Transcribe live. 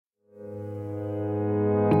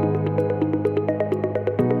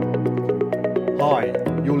Hi,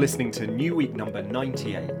 you're listening to New Week number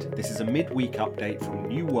 98. This is a midweek update from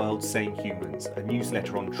New World Same Humans, a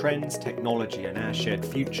newsletter on trends, technology and our shared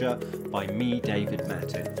future by me, David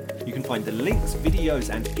Mattin. You can find the links,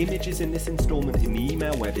 videos and images in this instalment in the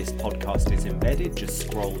email where this podcast is embedded, just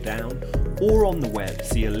scroll down, or on the web,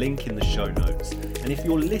 see a link in the show notes. And if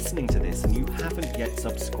you're listening to this and you haven't yet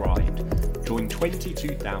subscribed, join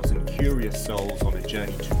 22,000 curious souls on a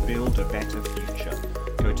journey to build a better future.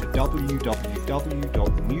 Go to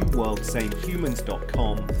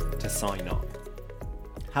www.newworldsamehumans.com to sign up.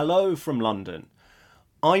 Hello from London.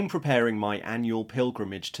 I'm preparing my annual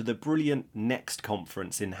pilgrimage to the brilliant Next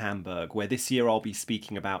conference in Hamburg, where this year I'll be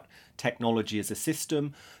speaking about technology as a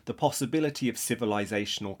system, the possibility of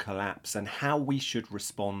civilizational collapse, and how we should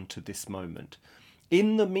respond to this moment.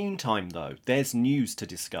 In the meantime, though, there's news to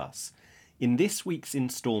discuss. In this week's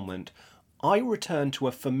instalment, I return to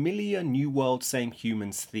a familiar New World Same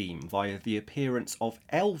Humans theme via the appearance of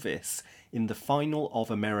Elvis in the final of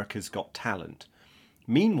America's Got Talent.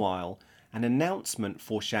 Meanwhile, an announcement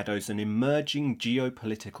foreshadows an emerging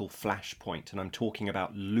geopolitical flashpoint, and I'm talking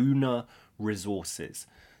about lunar resources.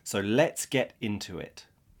 So let's get into it.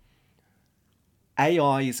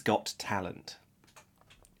 AI's Got Talent.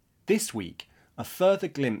 This week, a further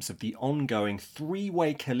glimpse of the ongoing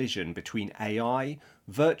three-way collision between AI,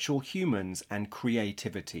 virtual humans and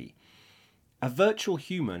creativity. A virtual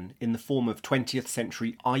human in the form of 20th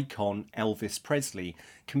century icon Elvis Presley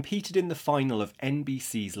competed in the final of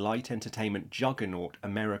NBC's light entertainment juggernaut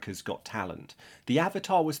America's Got Talent. The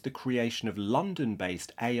avatar was the creation of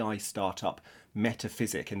London-based AI startup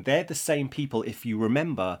Metaphysic, and they're the same people, if you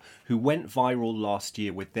remember, who went viral last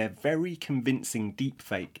year with their very convincing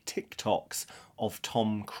deepfake TikToks of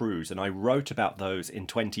Tom Cruise, and I wrote about those in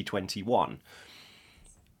 2021.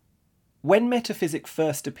 When Metaphysic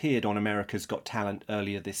first appeared on America's Got Talent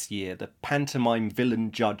earlier this year, the pantomime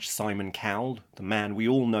villain judge Simon Cowell, the man we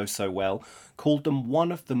all know so well, called them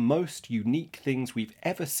one of the most unique things we've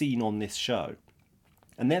ever seen on this show.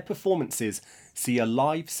 And their performances see a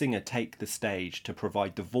live singer take the stage to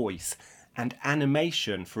provide the voice and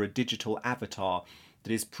animation for a digital avatar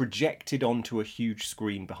that is projected onto a huge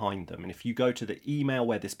screen behind them. And if you go to the email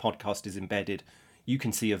where this podcast is embedded, you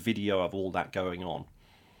can see a video of all that going on.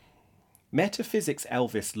 Metaphysics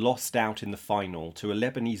Elvis lost out in the final to a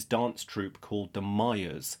Lebanese dance troupe called the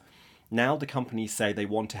Mayas. Now the companies say they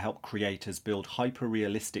want to help creators build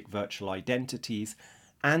hyper-realistic virtual identities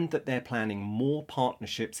and that they're planning more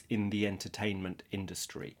partnerships in the entertainment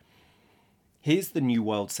industry. Here's the New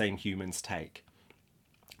World Same Humans take.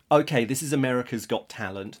 Okay, this is America's Got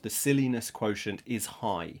Talent. The silliness quotient is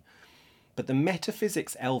high. But the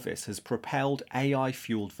Metaphysics Elvis has propelled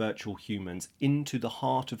AI-fueled virtual humans into the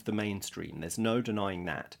heart of the mainstream. There's no denying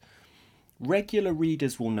that. Regular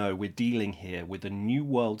readers will know we're dealing here with a New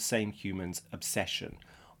World Same Humans obsession.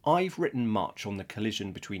 I've written much on the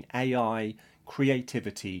collision between AI,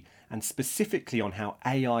 creativity, and specifically on how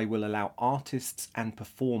AI will allow artists and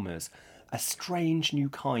performers a strange new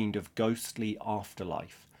kind of ghostly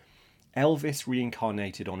afterlife. Elvis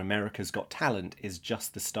reincarnated on America's Got Talent is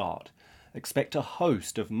just the start. Expect a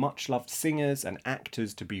host of much-loved singers and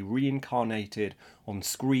actors to be reincarnated on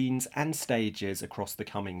screens and stages across the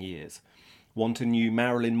coming years. Want a new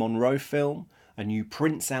Marilyn Monroe film? A new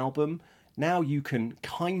Prince album? Now you can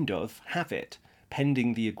kind of have it,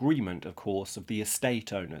 pending the agreement, of course, of the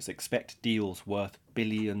estate owners. Expect deals worth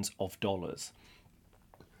billions of dollars.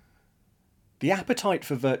 The appetite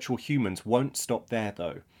for virtual humans won't stop there,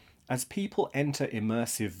 though. As people enter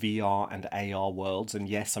immersive VR and AR worlds, and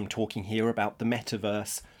yes, I'm talking here about the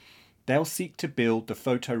metaverse, they'll seek to build the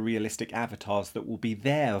photorealistic avatars that will be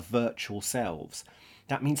their virtual selves.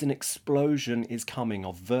 That means an explosion is coming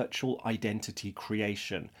of virtual identity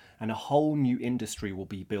creation, and a whole new industry will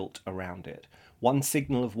be built around it. One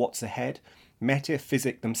signal of what's ahead,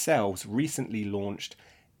 Metaphysic themselves recently launched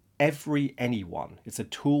Every Anyone. It's a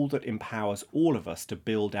tool that empowers all of us to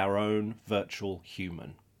build our own virtual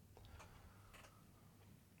human.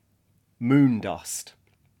 Moon dust.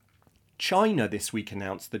 China this week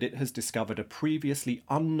announced that it has discovered a previously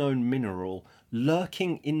unknown mineral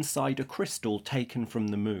lurking inside a crystal taken from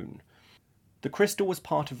the moon. The crystal was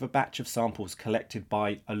part of a batch of samples collected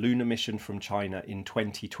by a lunar mission from China in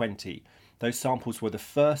 2020. Those samples were the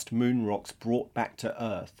first moon rocks brought back to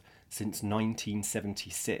Earth since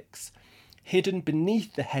 1976. Hidden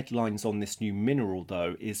beneath the headlines on this new mineral,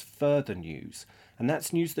 though, is further news. And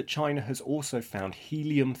that's news that China has also found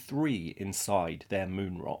helium-3 inside their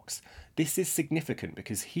moon rocks. This is significant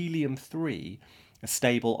because helium-3, a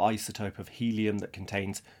stable isotope of helium that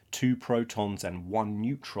contains 2 protons and 1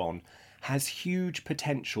 neutron, has huge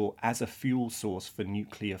potential as a fuel source for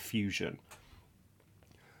nuclear fusion.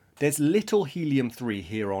 There's little helium-3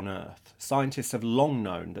 here on Earth. Scientists have long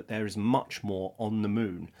known that there is much more on the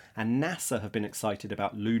moon, and NASA have been excited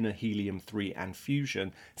about lunar helium-3 and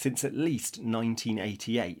fusion since at least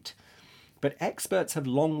 1988. But experts have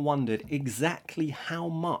long wondered exactly how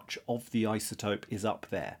much of the isotope is up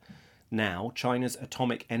there. Now, China's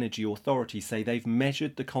Atomic Energy Authority say they've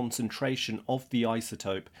measured the concentration of the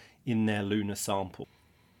isotope in their lunar sample.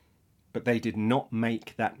 But they did not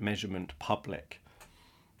make that measurement public.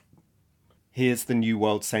 Here's the New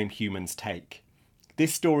World Same Humans take.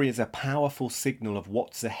 This story is a powerful signal of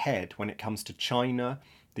what's ahead when it comes to China,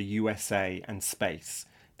 the USA and space.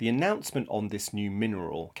 The announcement on this new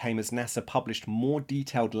mineral came as NASA published more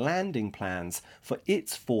detailed landing plans for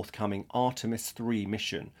its forthcoming Artemis 3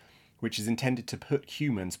 mission, which is intended to put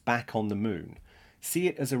humans back on the moon. See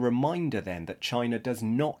it as a reminder then that China does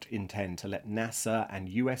not intend to let NASA and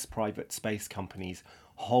US private space companies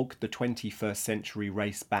hog the 21st century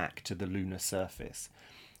race back to the lunar surface.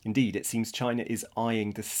 Indeed, it seems China is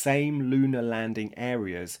eyeing the same lunar landing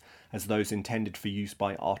areas as those intended for use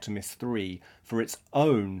by Artemis 3 for its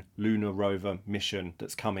own lunar rover mission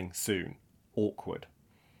that's coming soon. Awkward.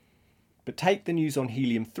 But take the news on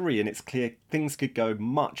helium-3 and it's clear things could go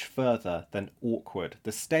much further than awkward.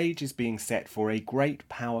 The stage is being set for a great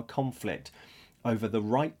power conflict over the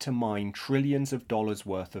right to mine trillions of dollars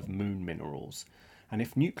worth of moon minerals. And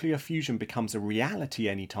if nuclear fusion becomes a reality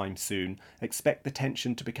anytime soon, expect the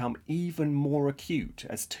tension to become even more acute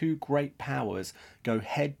as two great powers go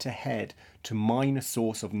head to head to mine a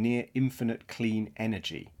source of near infinite clean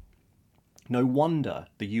energy. No wonder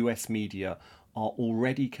the US media are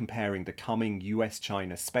already comparing the coming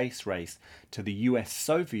US-China space race to the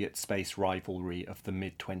US-Soviet space rivalry of the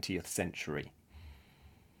mid-20th century.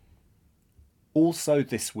 Also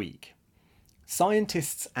this week,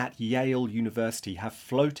 scientists at Yale University have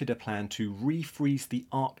floated a plan to refreeze the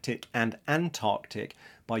Arctic and Antarctic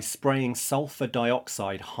by spraying sulfur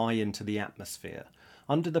dioxide high into the atmosphere.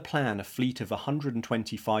 Under the plan, a fleet of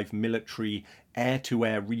 125 military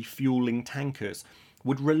air-to-air refueling tankers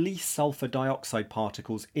would release sulfur dioxide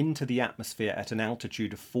particles into the atmosphere at an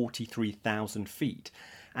altitude of 43,000 feet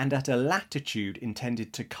and at a latitude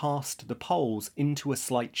intended to cast the poles into a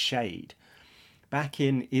slight shade. Back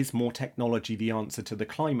in Is More Technology the Answer to the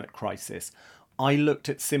Climate Crisis, I looked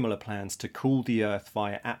at similar plans to cool the Earth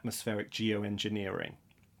via atmospheric geoengineering.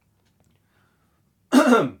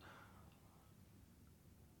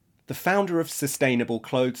 The founder of sustainable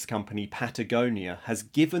clothes company Patagonia has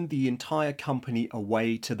given the entire company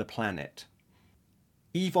away to the planet.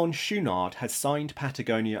 Yvon Chouinard has signed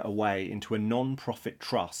Patagonia away into a non-profit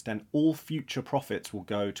trust, and all future profits will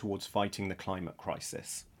go towards fighting the climate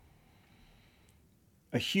crisis.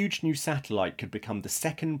 A huge new satellite could become the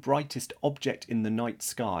second brightest object in the night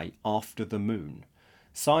sky after the moon.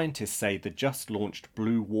 Scientists say the just-launched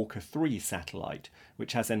Blue Walker 3 satellite,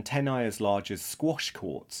 which has antennae as large as squash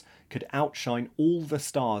courts, could outshine all the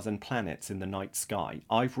stars and planets in the night sky.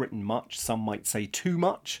 I've written much, some might say too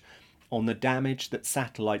much, on the damage that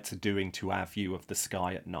satellites are doing to our view of the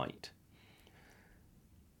sky at night.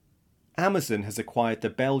 Amazon has acquired the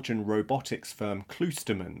Belgian robotics firm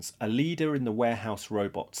Cloustemans, a leader in the warehouse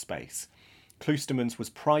robot space. Cloustemans was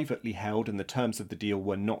privately held and the terms of the deal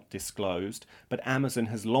were not disclosed, but Amazon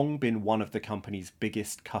has long been one of the company's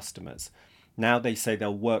biggest customers. Now they say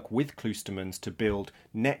they'll work with Cloustemans to build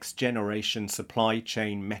next-generation supply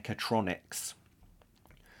chain mechatronics.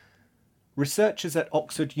 Researchers at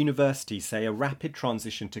Oxford University say a rapid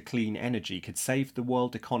transition to clean energy could save the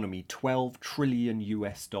world economy $12 trillion.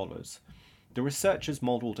 The researchers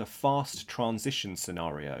modelled a fast transition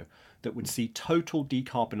scenario that would see total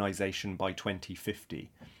decarbonisation by 2050.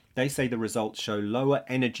 They say the results show lower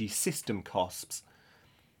energy system costs.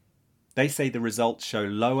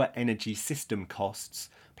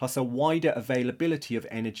 plus a wider availability of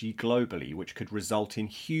energy globally, which could result in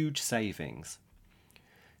huge savings.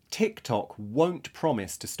 TikTok won't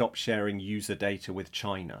promise to stop sharing user data with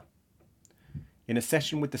China. In a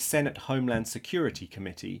session with the Senate Homeland Security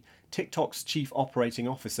Committee, TikTok's Chief Operating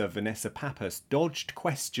Officer Vanessa Pappas dodged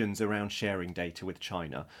questions around sharing data with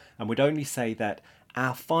China and would only say that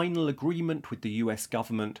our final agreement with the US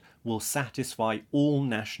government will satisfy all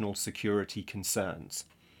national security concerns.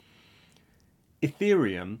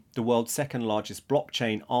 Ethereum, the world's second largest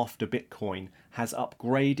blockchain after Bitcoin, has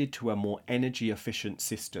upgraded to a more energy-efficient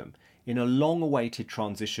system. In a long-awaited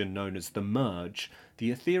transition known as the merge, the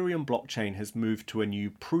Ethereum blockchain has moved to a new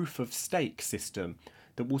proof-of-stake system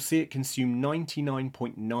that will see it consume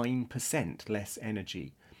 99.9% less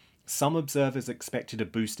energy. Some observers expected a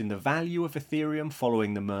boost in the value of Ethereum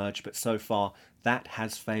following the merge, but so far that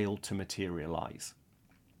has failed to materialize.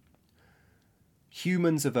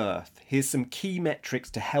 Humans of Earth. Here's some key metrics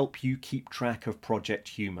to help you keep track of Project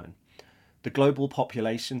Human. The global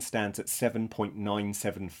population stands at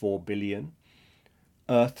 7.974 billion.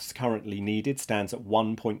 Earth's currently needed stands at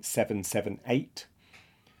 1.778.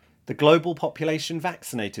 The global population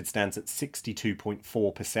vaccinated stands at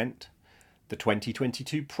 62.4%. The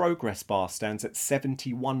 2022 progress bar stands at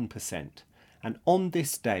 71%. And on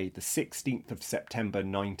this day, the 16th of September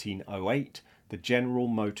 1908, the General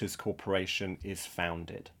Motors Corporation is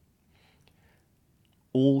founded.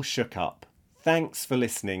 All shook up. Thanks for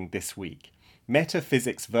listening this week.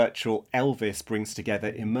 Metaphysics Virtual Elvis brings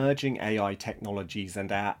together emerging AI technologies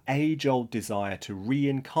and our age-old desire to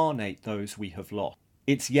reincarnate those we have lost.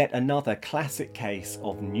 It's yet another classic case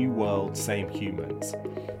of new world, same humans.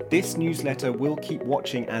 This newsletter will keep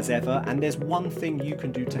watching as ever, and there's one thing you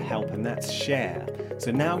can do to help, and that's share. So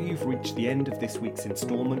now you've reached the end of this week's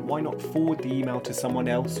instalment, why not forward the email to someone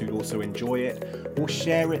else who'd also enjoy it, or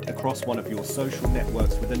share it across one of your social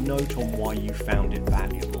networks with a note on why you found it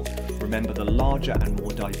valuable. Remember, the larger and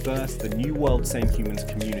more diverse the New World Same Humans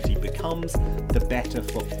community becomes, the better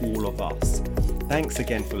for all of us. Thanks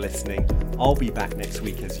again for listening. I'll be back next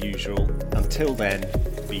week as usual. Until then,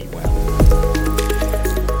 be well.